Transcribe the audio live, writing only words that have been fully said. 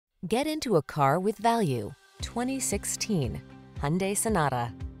Get into a car with value. 2016 Hyundai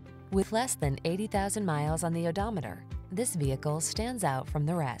Sonata. With less than 80,000 miles on the odometer, this vehicle stands out from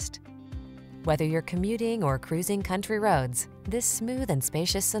the rest. Whether you're commuting or cruising country roads, this smooth and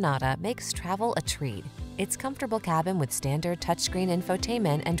spacious Sonata makes travel a treat. Its comfortable cabin with standard touchscreen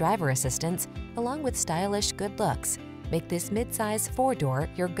infotainment and driver assistance, along with stylish good looks, make this midsize four-door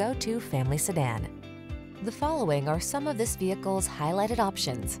your go-to family sedan. The following are some of this vehicle's highlighted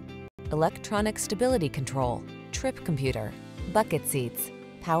options: electronic stability control, trip computer, bucket seats,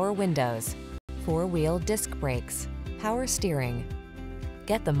 power windows, four-wheel disc brakes, power steering.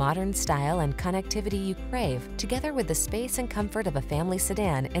 Get the modern style and connectivity you crave together with the space and comfort of a family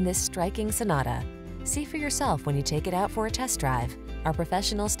sedan in this striking Sonata. See for yourself when you take it out for a test drive. Our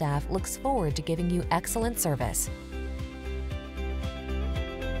professional staff looks forward to giving you excellent service.